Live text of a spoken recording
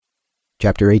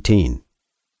Chapter 18.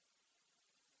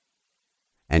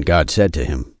 And God said to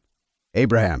him,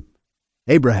 Abraham,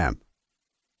 Abraham.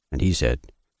 And he said,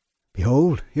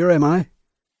 Behold, here am I.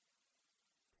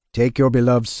 Take your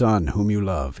beloved son, whom you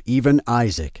love, even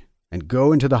Isaac, and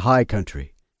go into the high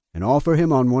country, and offer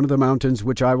him on one of the mountains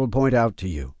which I will point out to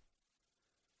you.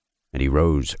 And he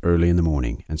rose early in the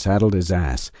morning, and saddled his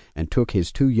ass, and took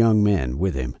his 2 young men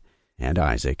with him, and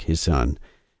Isaac his son,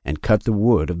 and cut the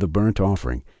wood of the burnt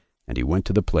offering, and he went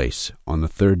to the place on the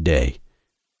 3rd day.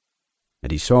 And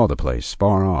he saw the place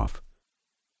far off.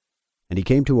 And he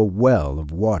came to a well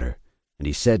of water, and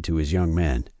he said to his young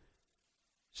men,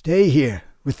 Stay here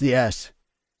with the ass,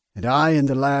 and I and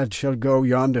the lad shall go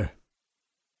yonder.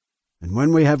 And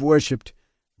when we have worshipped,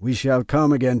 we shall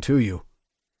come again to you.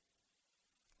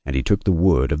 And he took the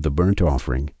wood of the burnt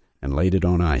offering, and laid it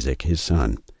on Isaac his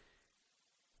son.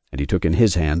 And he took in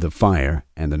his hand the fire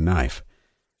and the knife,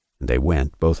 and they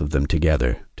went both of them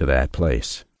together to that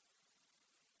place.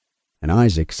 And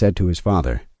Isaac said to his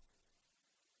father,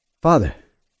 Father,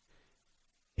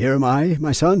 here am I,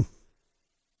 my son.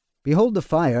 Behold the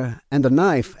fire, and the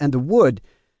knife, and the wood,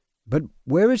 but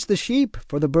where is the sheep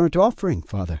for the burnt offering,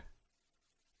 father?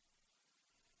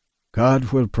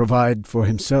 God will provide for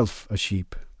himself a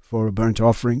sheep for a burnt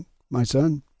offering, my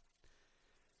son.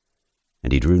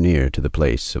 And he drew near to the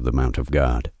place of the mount of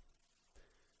God.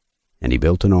 And he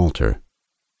built an altar,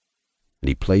 and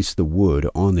he placed the wood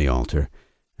on the altar,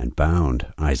 and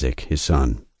bound Isaac his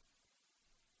son,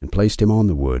 and placed him on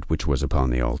the wood which was upon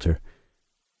the altar,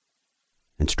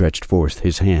 and stretched forth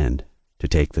his hand to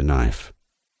take the knife,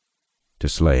 to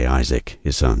slay Isaac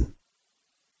his son.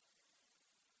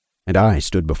 And I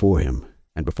stood before him,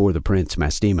 and before the prince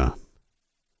Mastema.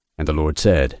 And the Lord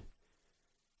said,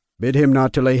 Bid him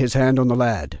not to lay his hand on the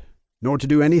lad, nor to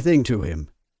do anything to him,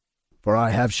 for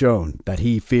I have shown that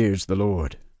he fears the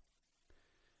Lord.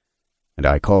 And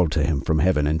I called to him from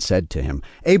heaven, and said to him,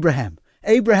 Abraham,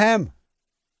 Abraham!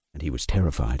 And he was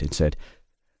terrified, and said,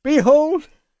 Behold,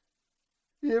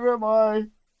 here am I.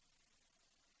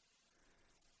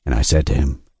 And I said to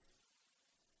him,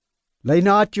 Lay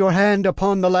not your hand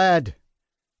upon the lad,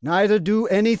 neither do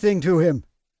anything to him.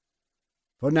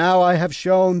 For now I have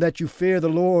shown that you fear the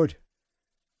Lord,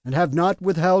 and have not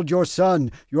withheld your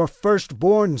son, your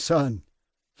firstborn son,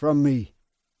 from me.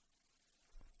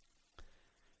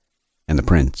 And the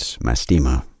prince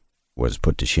Mastema was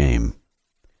put to shame.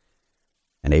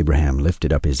 And Abraham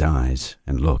lifted up his eyes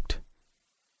and looked,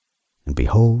 and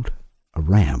behold, a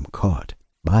ram caught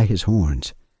by his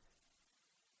horns.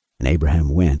 And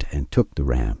Abraham went and took the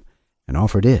ram, and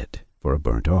offered it for a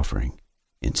burnt offering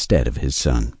instead of his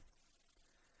son.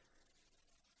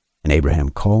 And Abraham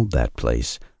called that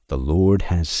place, The Lord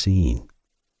has seen,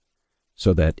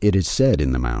 so that it is said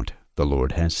in the mount, The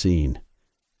Lord has seen,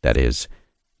 that is,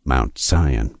 Mount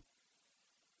Zion.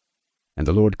 And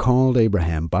the Lord called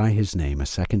Abraham by his name a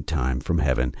second time from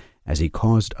heaven, as he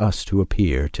caused us to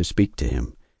appear to speak to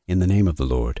him in the name of the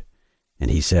Lord.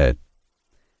 And he said,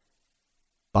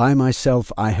 By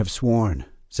myself I have sworn,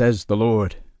 says the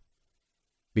Lord,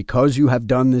 because you have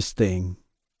done this thing,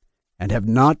 and have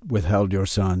not withheld your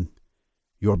son,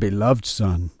 your beloved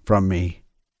son, from me,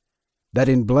 that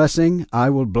in blessing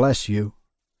I will bless you,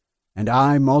 and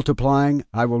I multiplying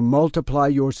I will multiply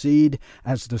your seed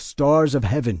as the stars of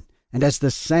heaven, and as the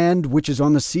sand which is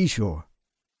on the seashore.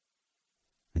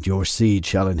 And your seed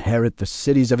shall inherit the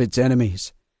cities of its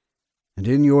enemies, and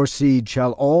in your seed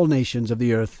shall all nations of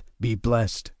the earth be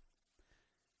blessed,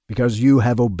 because you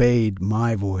have obeyed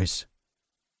my voice.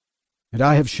 And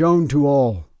I have shown to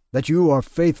all that you are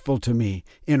faithful to me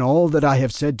in all that I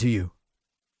have said to you.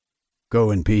 Go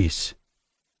in peace.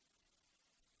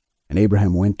 And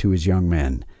Abraham went to his young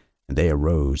men, and they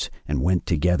arose and went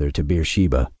together to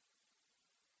Beersheba.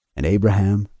 And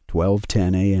Abraham,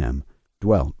 12:10 a.m.,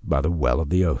 dwelt by the well of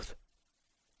the oath.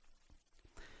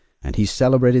 And he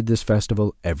celebrated this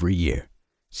festival every year,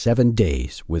 7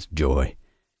 days with joy.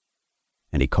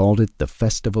 And he called it the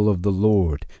festival of the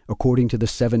Lord, according to the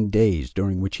 7 days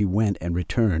during which he went and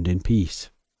returned in peace.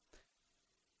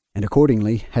 And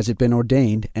accordingly has it been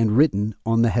ordained and written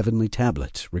on the heavenly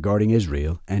tablets regarding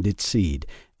Israel and its seed,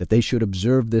 that they should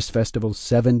observe this festival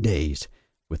 7 days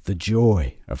with the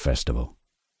joy of festival.